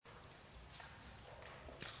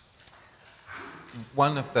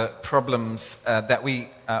One of the problems that we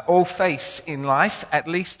all face in life, at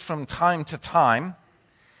least from time to time,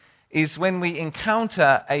 is when we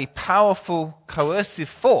encounter a powerful coercive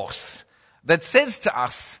force that says to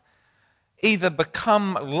us, either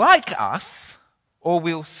become like us or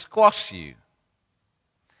we'll squash you.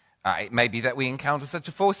 It may be that we encounter such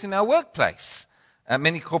a force in our workplace.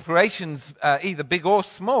 Many corporations, either big or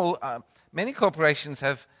small, many corporations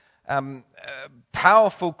have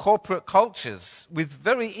powerful corporate cultures with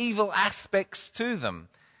very evil aspects to them.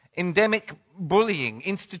 Endemic bullying,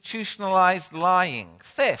 institutionalized lying,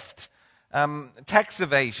 theft, tax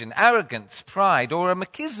evasion, arrogance, pride, or a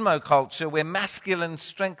machismo culture where masculine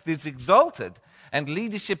strength is exalted and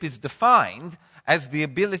leadership is defined as the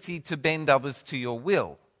ability to bend others to your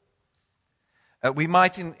will. We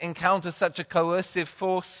might encounter such a coercive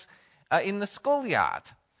force in the schoolyard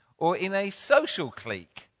or in a social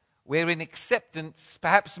clique, wherein acceptance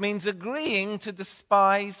perhaps means agreeing to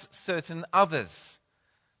despise certain others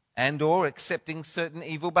and or accepting certain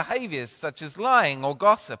evil behaviors such as lying or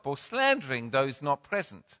gossip or slandering those not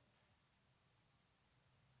present.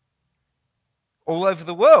 All over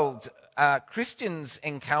the world, Christians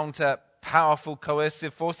encounter powerful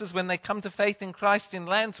coercive forces when they come to faith in Christ in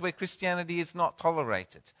lands where Christianity is not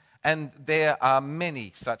tolerated. And there are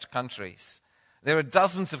many such countries. There are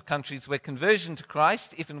dozens of countries where conversion to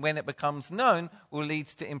Christ, if and when it becomes known, will lead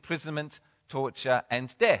to imprisonment, torture,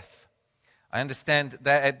 and death. I understand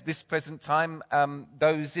that at this present time,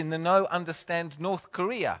 those in the know understand North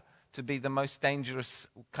Korea to be the most dangerous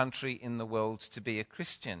country in the world to be a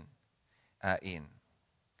Christian in.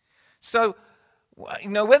 So,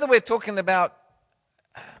 whether we're talking about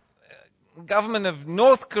government of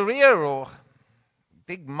North Korea or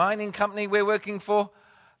big mining company we're working for,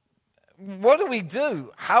 what do we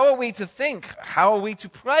do? How are we to think? How are we to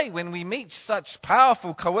pray when we meet such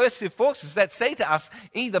powerful coercive forces that say to us,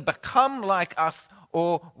 either become like us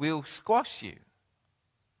or we'll squash you?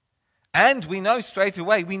 And we know straight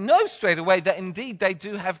away that indeed they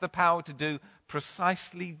do have the power to do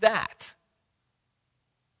precisely that.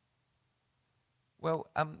 Well,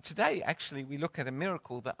 today actually we look at a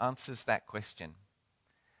miracle that answers that question.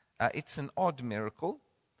 It's an odd miracle,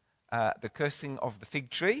 the cursing of the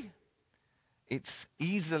fig tree. It's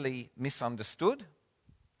easily misunderstood.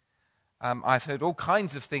 I've heard all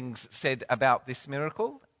kinds of things said about this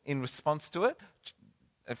miracle in response to it.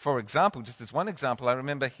 For example, just as one example, I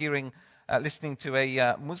remember listening to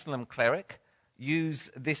a Muslim cleric use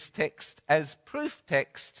this text as proof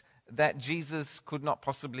text that Jesus could not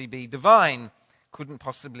possibly be divine, couldn't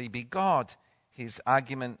possibly be God. His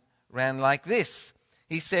argument ran like this.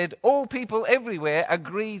 He said, all people everywhere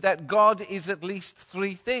agree that God is at least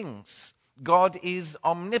three things. God is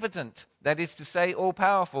omnipotent, that is to say,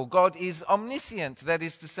 all-powerful. God is omniscient, that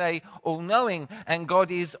is to say, all-knowing. And God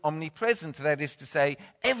is omnipresent, that is to say,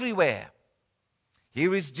 everywhere.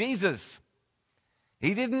 Here is Jesus.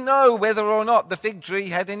 He didn't know whether or not the fig tree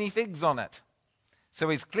had any figs on it. So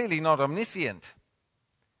he's clearly not omniscient.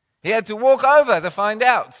 He had to walk over to find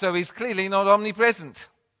out, so he's clearly not omnipresent.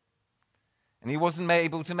 And he wasn't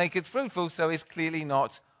able to make it fruitful, so he's clearly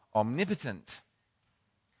not omnipotent.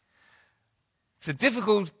 It's a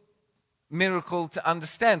difficult miracle to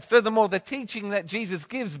understand. Furthermore, the teaching that Jesus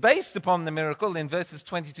gives based upon the miracle in verses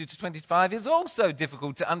 22 to 25 is also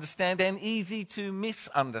difficult to understand and easy to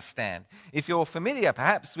misunderstand. If you're familiar,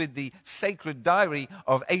 perhaps, with the sacred diary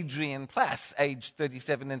of Adrian Plass, aged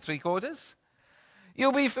 37 3/4,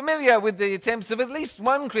 you'll be familiar with the attempts of at least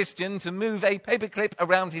one Christian to move a paperclip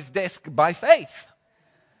around his desk by faith,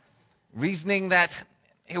 reasoning that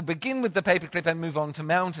he'll begin with the paperclip and move on to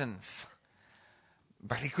mountains.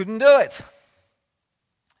 But he couldn't do it.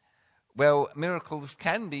 Well, miracles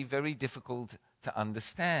can be very difficult to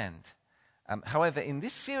understand. However, in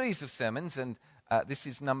this series of sermons, and this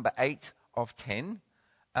is number 8 of 10,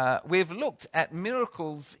 we've looked at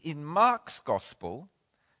miracles in Mark's Gospel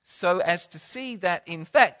so as to see that, in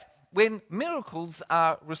fact, when miracles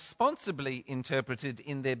are responsibly interpreted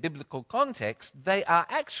in their biblical context, they are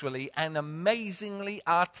actually an amazingly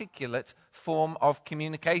articulate form of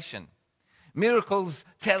communication. Miracles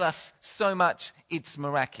tell us so much, it's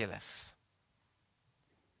miraculous.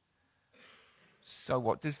 So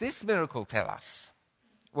what does this miracle tell us?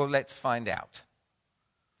 Well, let's find out.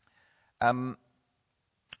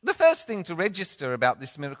 The first thing to register about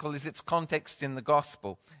this miracle is its context in the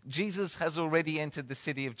gospel. Jesus has already entered the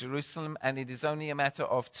city of Jerusalem, and it is only a matter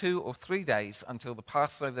of 2 or 3 days until the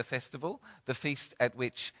Passover festival, the feast at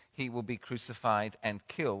which he will be crucified and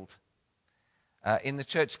killed. In the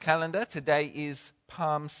church calendar, today is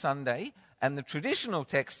Palm Sunday, And the traditional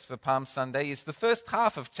text for Palm Sunday is the first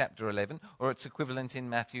half of chapter 11, or its equivalent in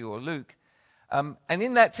Matthew or Luke. And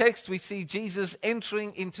in that text, we see Jesus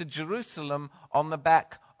entering into Jerusalem on the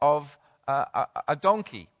back of a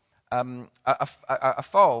donkey, a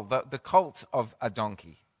foal, the colt of a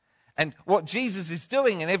donkey. And what Jesus is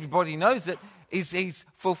doing, and everybody knows it, is he's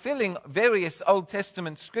fulfilling various Old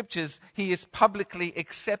Testament scriptures. He is publicly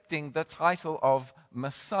accepting the title of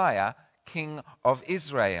Messiah, King of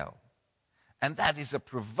Israel. And that is a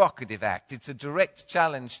provocative act. It's a direct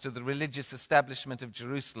challenge to the religious establishment of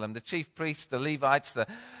Jerusalem. The chief priests, the Levites, the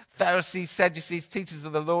Pharisees, Sadducees, teachers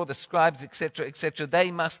of the law, the scribes, etc.,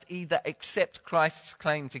 they must either accept Christ's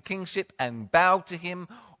claim to kingship and bow to him,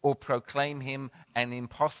 or proclaim him an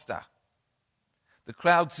impostor. The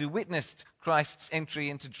crowds who witnessed Christ's entry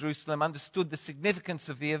into Jerusalem understood the significance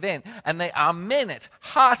of the event, and they amen it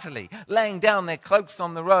heartily, laying down their cloaks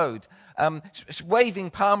on the road, waving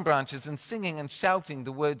palm branches and singing and shouting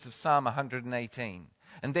the words of Psalm 118.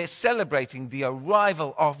 And they're celebrating the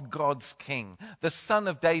arrival of God's King, the Son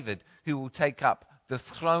of David, who will take up the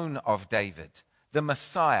throne of David, the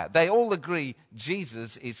Messiah. They all agree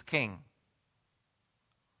Jesus is King.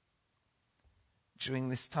 During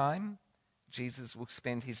this time, Jesus will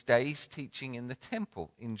spend his days teaching in the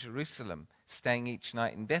temple in Jerusalem, staying each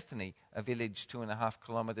night in Bethany, a village 2.5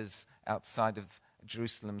 kilometers outside of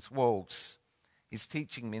Jerusalem's walls. His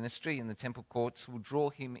teaching ministry in the temple courts will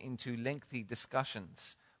draw him into lengthy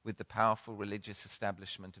discussions with the powerful religious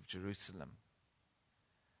establishment of Jerusalem.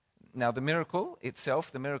 Now, the miracle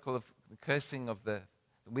itself, the miracle of the cursing of the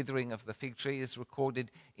withering of the fig tree, is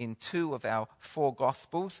recorded in 2 of our 4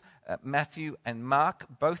 Gospels. Matthew and Mark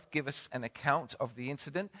both give us an account of the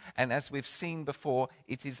incident, and as we've seen before,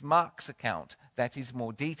 it is Mark's account that is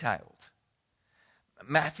more detailed.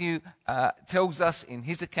 Matthew tells us in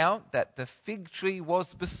his account that the fig tree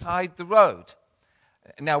was beside the road.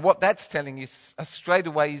 Now, what that's telling you straight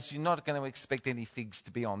away is you're not going to expect any figs to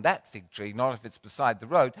be on that fig tree, not if it's beside the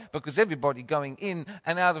road, because everybody going in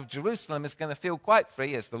and out of Jerusalem is going to feel quite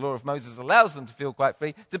free, as the law of Moses allows them to feel quite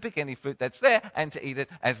free, to pick any fruit that's there and to eat it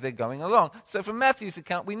as they're going along. So from Matthew's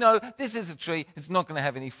account, we know this is a tree. It's not going to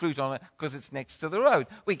have any fruit on it because it's next to the road.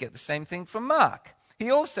 We get the same thing from Mark. He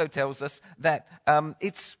also tells us that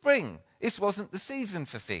it's spring. This wasn't the season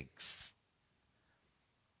for figs.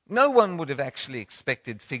 No one would have actually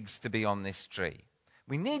expected figs to be on this tree.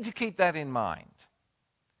 We need to keep that in mind.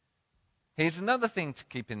 Here's another thing to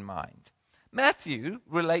keep in mind. Matthew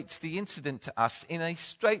relates the incident to us in a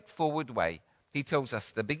straightforward way. He tells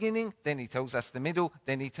us the beginning, then he tells us the middle,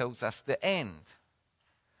 then he tells us the end.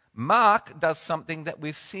 Mark does something that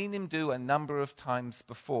we've seen him do a number of times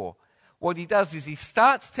before. What he does is he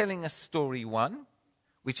starts telling us story 1,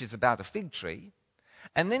 which is about a fig tree,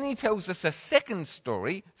 and then he tells us a second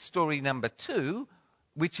story, story number 2,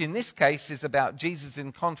 which in this case is about Jesus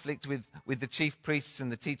in conflict with the chief priests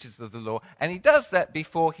and the teachers of the law. And he does that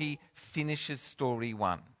before he finishes story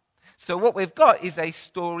 1. So what we've got is a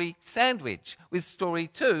story sandwich with story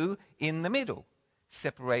 2 in the middle,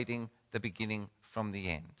 separating the beginning from the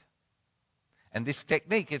end. And this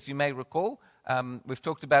technique, as you may recall, we've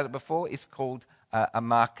talked about it before, is called a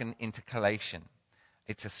Markan intercalation.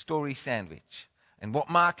 It's a story sandwich. And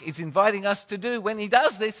what Mark is inviting us to do when he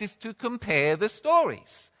does this is to compare the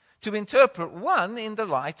stories, to interpret one in the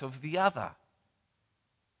light of the other.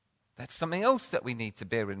 That's something else that we need to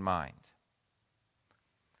bear in mind.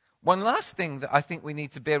 One last thing that I think we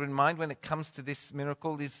need to bear in mind when it comes to this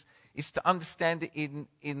miracle is to understand it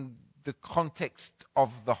in the context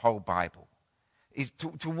of the whole Bible, is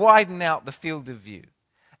to widen out the field of view.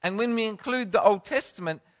 And when we include the Old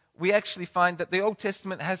Testament, we actually find that the Old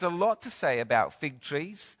Testament has a lot to say about fig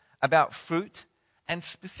trees, about fruit, and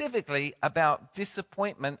specifically about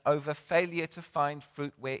disappointment over failure to find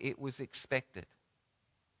fruit where it was expected.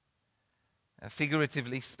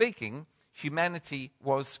 Figuratively speaking, humanity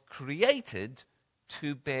was created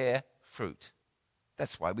to bear fruit.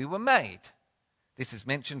 That's why we were made. This is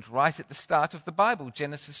mentioned right at the start of the Bible,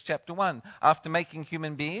 Genesis chapter 1. After making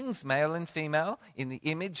human beings, male and female, in the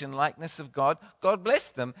image and likeness of God, God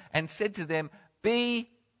blessed them and said to them,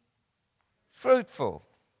 "Be fruitful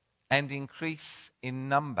and increase in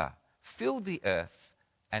number. Fill the earth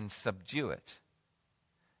and subdue it."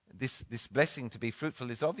 This blessing to be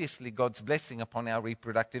fruitful is obviously God's blessing upon our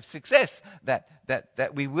reproductive success,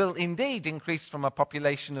 that we will indeed increase from a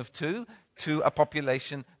population of 2 to a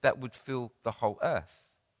population that would fill the whole earth.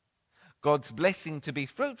 God's blessing to be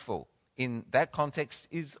fruitful in that context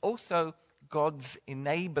is also God's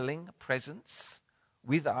enabling presence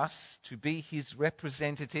with us to be his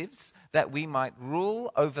representatives, that we might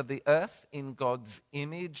rule over the earth in God's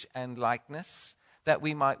image and likeness, that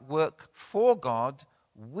we might work for God,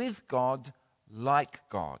 with God, like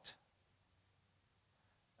God.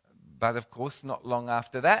 But of course, not long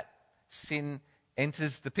after that, sin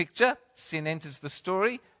enters the picture, sin enters the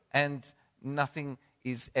story, and nothing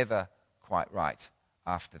is ever quite right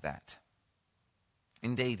after that.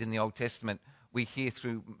 Indeed, in the Old Testament, we hear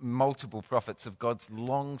through multiple prophets of God's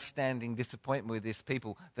long-standing disappointment with his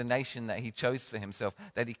people, the nation that he chose for himself,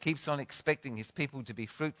 that he keeps on expecting his people to be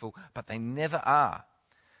fruitful, but they never are.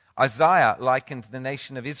 Isaiah likened the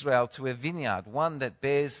nation of Israel to a vineyard, one that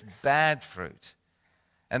bears bad fruit.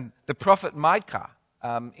 And the prophet Micah,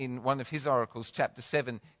 in one of his oracles, chapter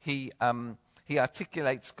 7, he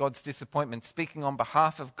articulates God's disappointment. Speaking on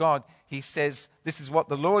behalf of God, he says, this is what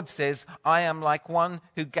the Lord says, I am like one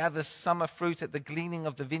who gathers summer fruit at the gleaning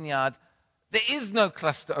of the vineyard. There is no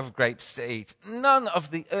cluster of grapes to eat, none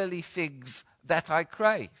of the early figs that I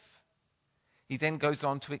crave. He then goes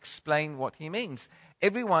on to explain what he means.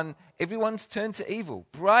 Everyone's turned to evil,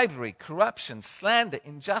 bribery, corruption, slander,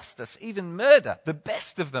 injustice, even murder, the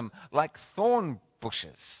best of them like thorn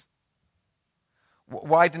bushes.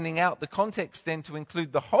 Widening out the context then to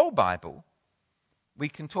include the whole Bible, we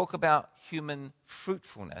can talk about human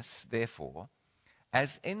fruitfulness, therefore,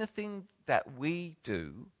 as anything that we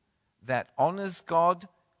do that honors God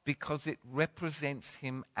because it represents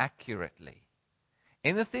him accurately.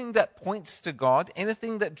 Anything that points to God,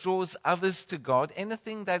 anything that draws others to God,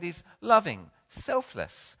 anything that is loving,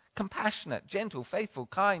 selfless, compassionate, gentle, faithful,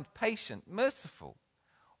 kind, patient, merciful,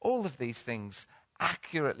 all of these things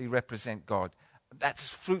accurately represent God. That's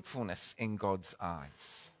fruitfulness in God's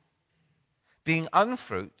eyes. Being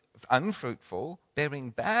unfruitful, bearing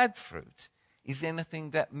bad fruit, is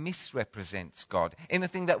anything that misrepresents God,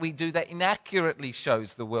 anything that we do that inaccurately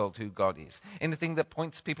shows the world who God is, anything that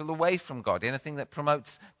points people away from God, anything that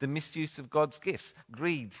promotes the misuse of God's gifts,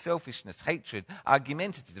 greed, selfishness, hatred,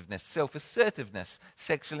 argumentativeness, self-assertiveness,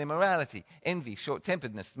 sexual immorality, envy,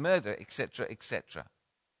 short-temperedness, murder, etc., etc.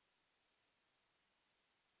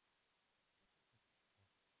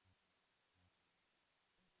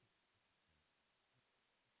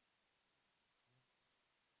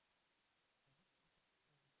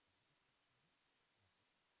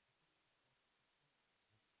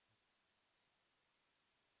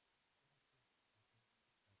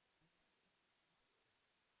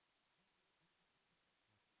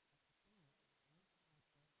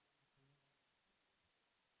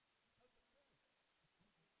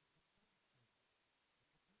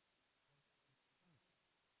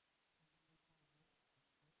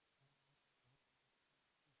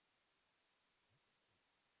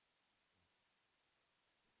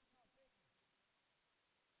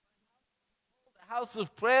 The house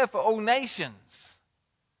of prayer for all nations.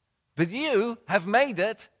 But you have made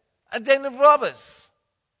it a den of robbers.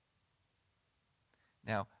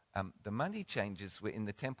 Now, the money changers were in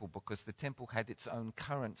the temple because the temple had its own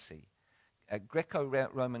currency.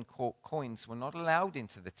 Greco-Roman coins were not allowed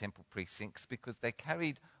into the temple precincts because they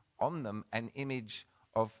carried on them an image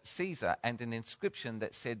of Caesar and an inscription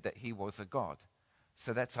that said that he was a god.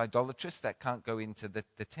 So that's idolatrous. That can't go into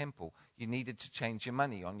the temple. You needed to change your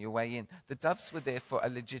money on your way in. The doves were there for a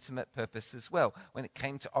legitimate purpose as well. When it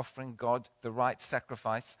came to offering God the right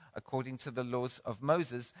sacrifice according to the laws of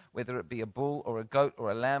Moses, whether it be a bull or a goat or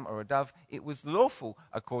a lamb or a dove, it was lawful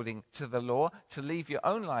according to the law to leave your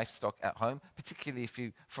own livestock at home, particularly if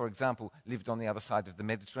you, for example, lived on the other side of the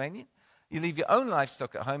Mediterranean. You leave your own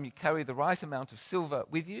livestock at home, you carry the right amount of silver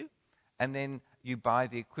with you, and then you buy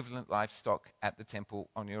the equivalent livestock at the temple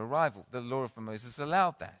on your arrival. The law of Moses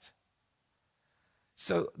allowed that.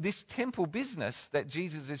 So this temple business that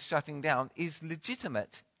Jesus is shutting down is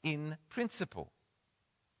legitimate in principle.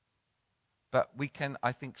 But we can,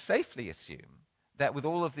 I think, safely assume that with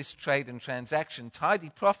all of this trade and transaction,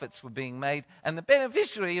 tidy profits were being made, and the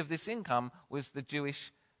beneficiary of this income was the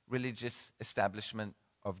Jewish religious establishment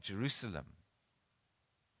of Jerusalem.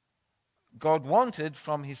 God wanted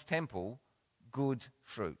from his temple good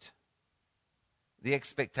fruit. The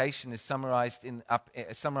expectation is summarized in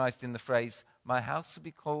the phrase, "My house will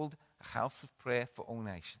be called a house of prayer for all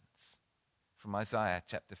nations," from Isaiah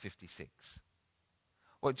chapter 56.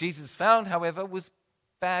 What Jesus found, however, was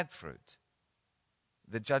bad fruit.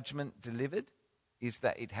 The judgment delivered is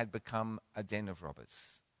that it had become a den of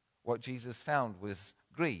robbers. What Jesus found was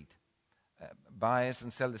greed, buyers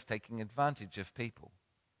and sellers taking advantage of people,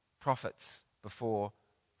 profits before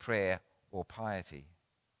prayer or piety.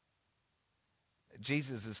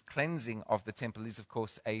 Jesus' cleansing of the temple is, of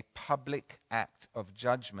course, a public act of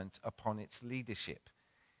judgment upon its leadership.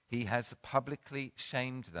 He has publicly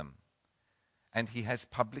shamed them, and he has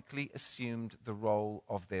publicly assumed the role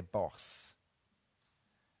of their boss.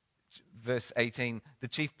 Verse 18, the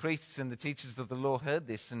chief priests and the teachers of the law heard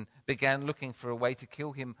this and began looking for a way to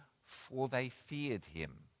kill him, for they feared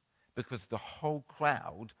him, because the whole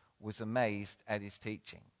crowd was amazed at his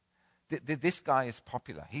teaching. This guy is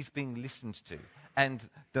popular. He's being listened to. And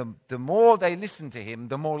the more they listen to him,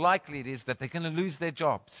 the more likely it is that they're going to lose their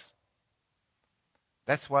jobs.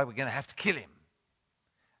 That's why we're going to have to kill him.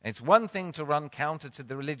 It's one thing to run counter to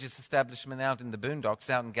the religious establishment out in the boondocks,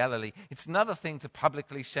 out in Galilee. It's another thing to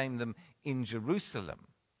publicly shame them in Jerusalem.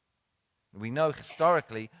 We know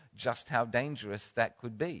historically just how dangerous that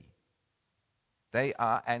could be. They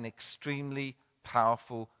are an extremely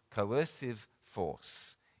powerful, coercive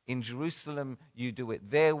force. In Jerusalem, you do it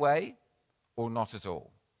their way or not at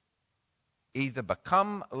all. Either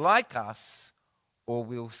become like us or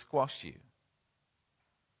we'll squash you.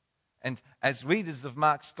 And as readers of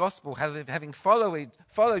Mark's Gospel, having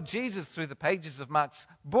followed Jesus through the pages of Mark's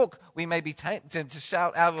book, we may be tempted to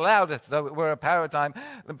shout out loud as though it were a paradigm,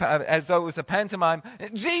 as though it was a pantomime,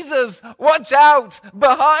 Jesus, watch out,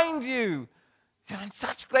 behind you. You're in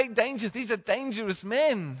such great danger. These are dangerous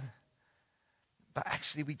men. But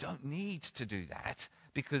actually, we don't need to do that,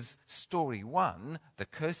 because story 1, the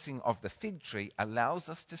cursing of the fig tree, allows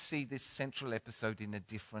us to see this central episode in a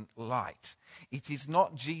different light. It is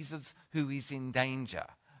not Jesus who is in danger,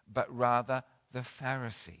 but rather the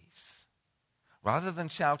Pharisees. Rather than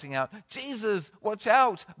shouting out, Jesus, watch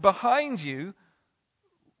out, behind you,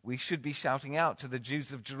 we should be shouting out to the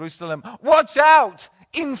Jews of Jerusalem, watch out,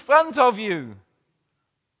 in front of you.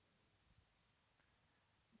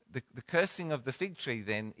 The cursing of the fig tree,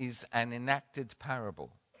 then, is an enacted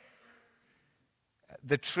parable.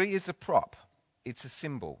 The tree is a prop. It's a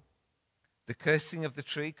symbol. The cursing of the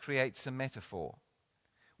tree creates a metaphor.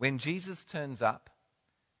 When Jesus turns up,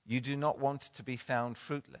 you do not want to be found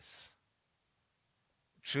fruitless.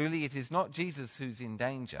 Truly, it is not Jesus who's in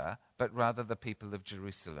danger, but rather the people of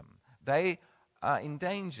Jerusalem. They are in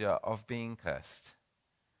danger of being cursed.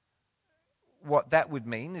 What that would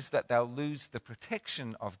mean is that they'll lose the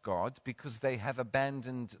protection of God because they have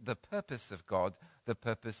abandoned the purpose of God, the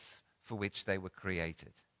purpose for which they were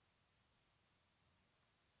created.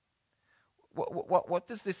 What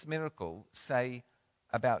does this miracle say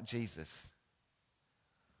about Jesus?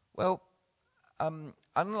 Well,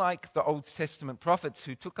 unlike the Old Testament prophets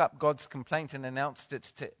who took up God's complaint and announced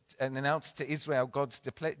to Israel God's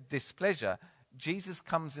displeasure, Jesus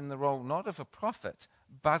comes in the role not of a prophet,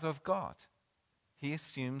 but of God. He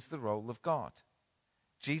assumes the role of God.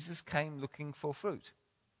 Jesus came looking for fruit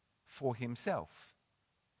for himself.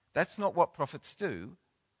 That's not what prophets do.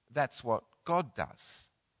 That's what God does.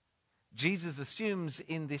 Jesus assumes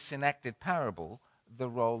in this enacted parable the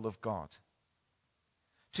role of God.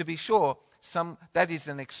 To be sure, that is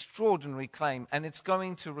an extraordinary claim, and it's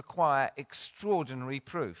going to require extraordinary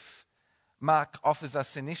proof. Mark offers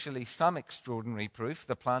us initially some extraordinary proof.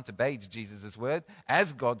 The plant obeyed Jesus' word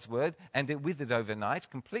as God's word, and it withered overnight,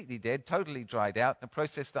 completely dead, totally dried out, a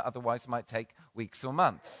process that otherwise might take weeks or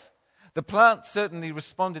months. The plant certainly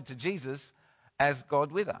responded to Jesus as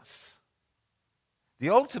God with us. The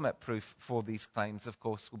ultimate proof for these claims, of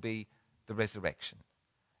course, will be the resurrection.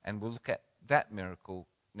 And we'll look at that miracle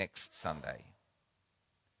next Sunday.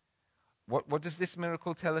 What does this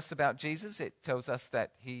miracle tell us about Jesus? It tells us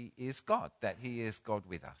that he is God, that he is God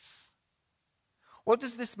with us. What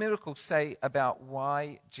does this miracle say about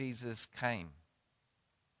why Jesus came?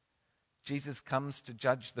 Jesus comes to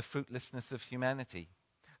judge the fruitlessness of humanity.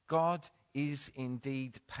 God is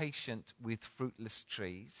indeed patient with fruitless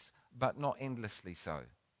trees, but not endlessly so.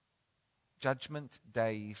 Judgment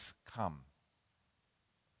days come.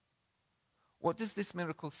 What does this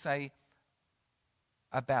miracle say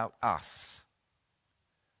about us?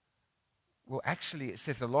 Well, actually, it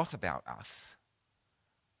says a lot about us.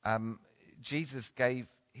 Jesus gave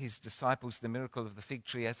his disciples the miracle of the fig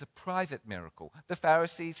tree as a private miracle. The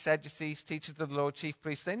Pharisees, Sadducees, teachers of the law, chief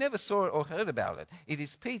priests, they never saw it or heard about it. It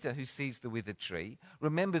is Peter who sees the withered tree,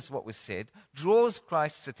 remembers what was said, draws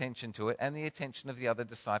Christ's attention to it and the attention of the other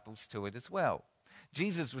disciples to it as well.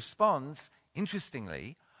 Jesus responds,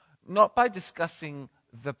 interestingly, not by discussing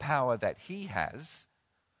the power that he has,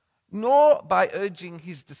 nor by urging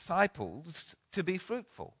his disciples to be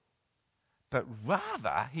fruitful, but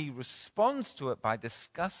rather he responds to it by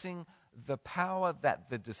discussing the power that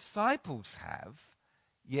the disciples have,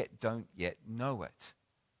 yet don't yet know it.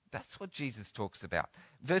 That's what Jesus talks about.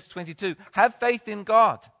 Verse 22, have faith in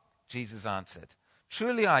God, Jesus answered.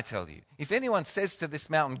 Truly I tell you, if anyone says to this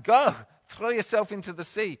mountain, go, throw yourself into the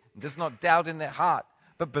sea, and does not doubt in their heart,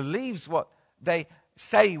 but believes what they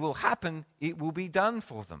say will happen, it will be done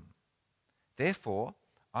for them. Therefore,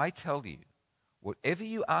 I tell you, whatever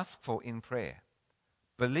you ask for in prayer,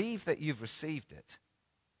 believe that you've received it,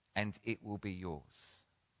 and it will be yours.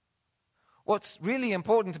 What's really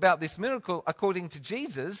important about this miracle, according to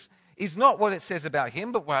Jesus, is not what it says about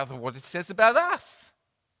him, but rather what it says about us.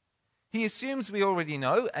 He assumes we already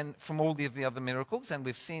know, and from all of the other miracles, and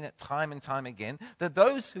we've seen it time and time again, that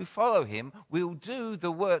those who follow him will do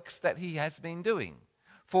the works that he has been doing.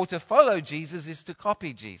 For to follow Jesus is to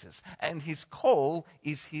copy Jesus, and his call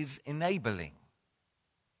is his enabling.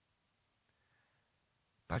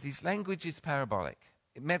 But his language is parabolic,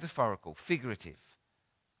 metaphorical, figurative.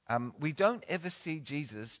 We don't ever see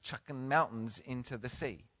Jesus chucking mountains into the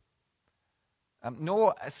sea.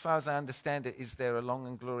 Nor, as far as I understand it, is there a long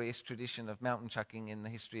and glorious tradition of mountain chucking in the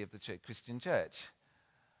history of the Christian church.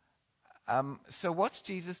 So what's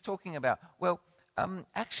Jesus talking about? Well,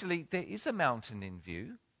 actually, there is a mountain in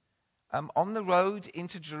view. On the road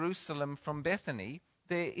into Jerusalem from Bethany,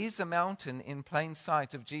 there is a mountain in plain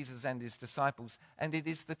sight of Jesus and his disciples, and it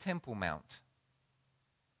is the Temple Mount.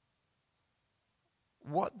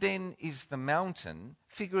 What then is the mountain?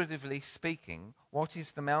 Figuratively speaking, what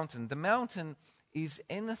is the mountain? The mountain is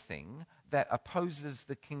anything that opposes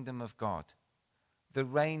the kingdom of God, the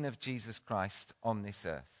reign of Jesus Christ on this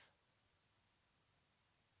earth.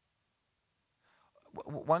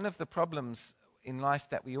 One of the problems in life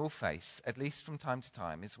that we all face, at least from time to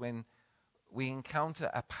time, is when we encounter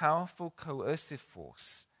a powerful coercive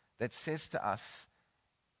force that says to us,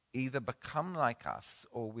 either become like us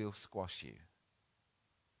or we'll squash you.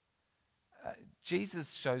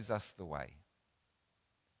 Jesus shows us the way.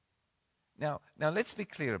 Now let's be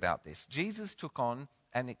clear about this. Jesus took on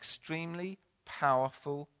an extremely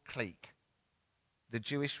powerful clique, the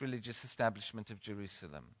Jewish religious establishment of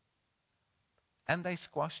Jerusalem. And they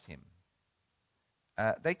squashed him.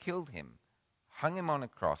 They killed him, hung him on a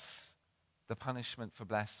cross, the punishment for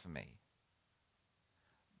blasphemy.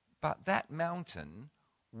 But that mountain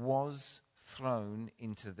was thrown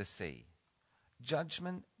into the sea.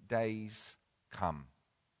 Judgment days come.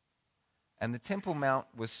 And the Temple Mount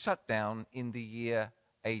was shut down in the year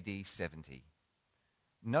AD 70.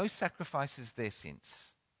 No sacrifices there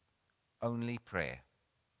since, only prayer.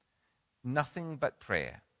 Nothing but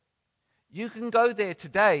prayer. You can go there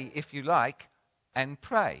today, if you like, and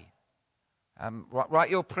pray. Write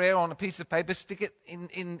your prayer on a piece of paper, stick it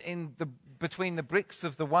in between the bricks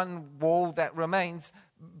of the one wall that remains,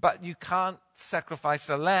 but you can't sacrifice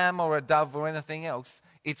a lamb or a dove or anything else.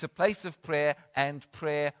 It's a place of prayer and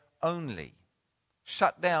prayer only,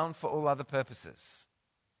 shut down for all other purposes.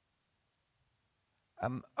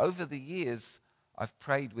 Over the years, I've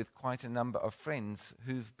prayed with quite a number of friends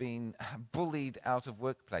who've been bullied out of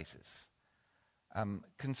workplaces,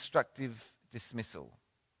 constructive dismissal,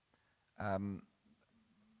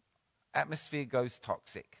 atmosphere goes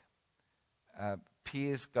toxic,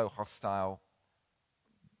 peers go hostile,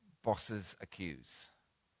 bosses accuse.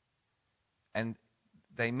 And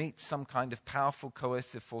they meet some kind of powerful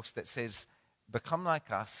coercive force that says, become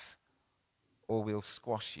like us or we'll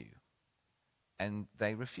squash you. And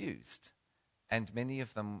they refused. And many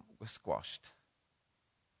of them were squashed.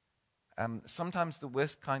 Sometimes the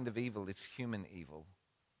worst kind of evil is human evil.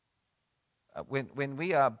 When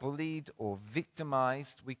we are bullied or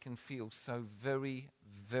victimized, we can feel so very,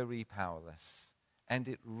 very powerless. And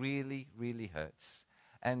it really, really hurts.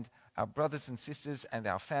 And our brothers and sisters and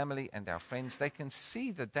our family and our friends, they can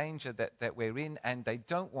see the danger that we're in, and they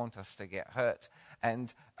don't want us to get hurt.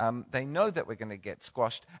 And they know that we're going to get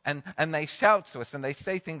squashed. And they shout to us and they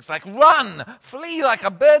say things like, run, flee like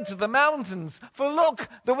a bird to the mountains. For look,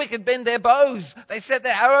 the wicked bend their bows. They set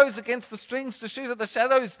their arrows against the strings to shoot at the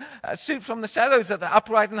shadows, shoot from the shadows at the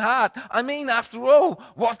upright in heart. I mean, after all,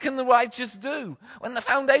 what can the righteous do when the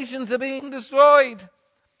foundations are being destroyed?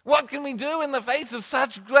 What can we do in the face of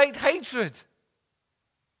such great hatred?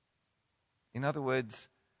 In other words,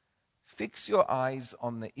 fix your eyes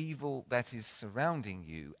on the evil that is surrounding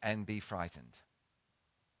you and be frightened.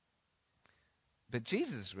 But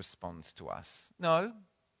Jesus responds to us, no,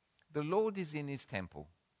 the Lord is in his temple.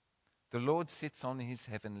 The Lord sits on his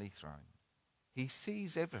heavenly throne. He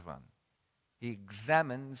sees everyone. He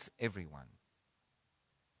examines everyone.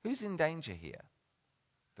 Who's in danger here?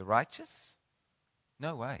 The righteous?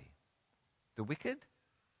 No way. The wicked?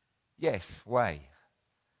 Yes, way.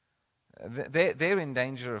 They're in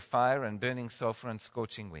danger of fire and burning sulfur and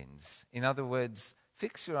scorching winds. In other words,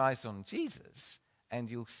 fix your eyes on Jesus and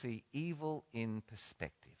you'll see evil in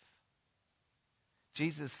perspective.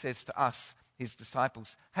 Jesus says to us, his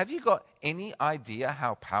disciples, have you got any idea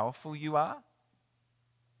how powerful you are?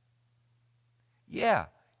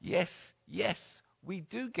 Yes, we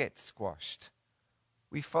do get squashed.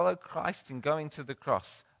 We follow Christ in going to the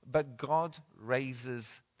cross, but God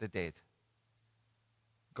raises the dead.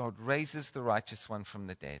 God raises the righteous one from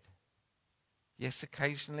the dead. Yes,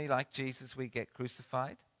 occasionally, like Jesus, we get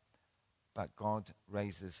crucified, but God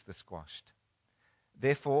raises the squashed.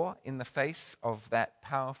 Therefore, in the face of that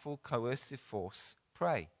powerful coercive force,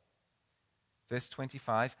 pray. Verse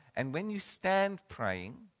 25, and when you stand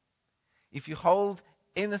praying, if you hold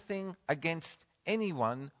anything against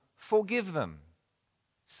anyone, forgive them,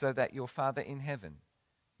 so that your Father in heaven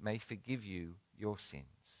may forgive you your sins.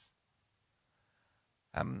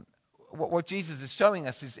 What Jesus is showing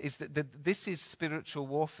us is that this is spiritual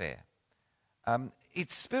warfare.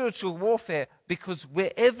 It's spiritual warfare because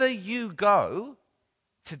wherever you go,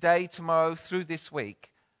 today, tomorrow, through this week,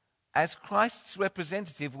 as Christ's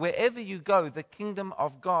representative, wherever you go, the kingdom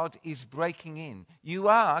of God is breaking in. You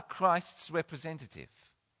are Christ's representative.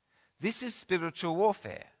 This is spiritual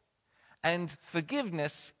warfare. And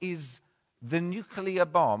forgiveness is the nuclear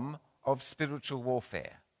bomb of spiritual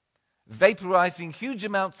warfare, vaporizing huge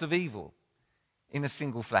amounts of evil in a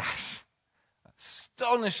single flash.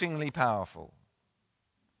 Astonishingly powerful.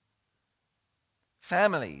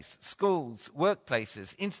 Families, schools,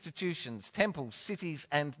 workplaces, institutions, temples, cities,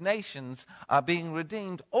 and nations are being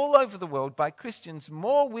redeemed all over the world by Christians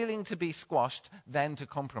more willing to be squashed than to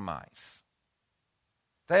compromise.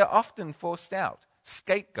 They are often forced out,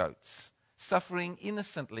 scapegoats, suffering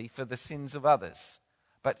innocently for the sins of others.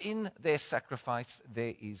 But in their sacrifice,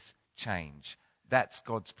 there is change. That's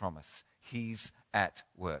God's promise. He's at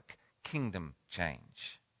work. Kingdom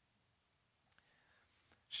change.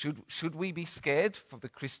 Should we be scared for the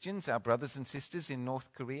Christians, our brothers and sisters in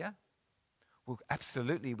North Korea? Well,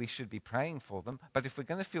 absolutely, we should be praying for them. But if we're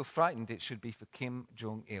going to feel frightened, it should be for Kim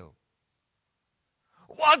Jong-il.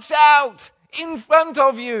 Watch out! In front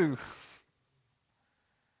of you!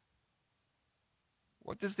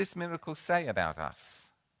 What does this miracle say about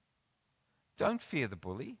us? Don't fear the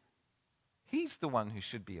bully. He's the one who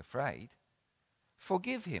should be afraid.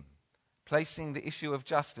 Forgive him, placing the issue of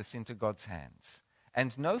justice into God's hands.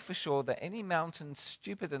 And know for sure that any mountain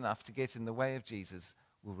stupid enough to get in the way of Jesus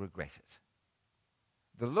will regret it.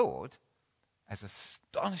 The Lord, as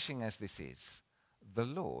astonishing as this is, the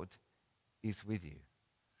Lord is with you.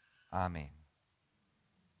 Amen.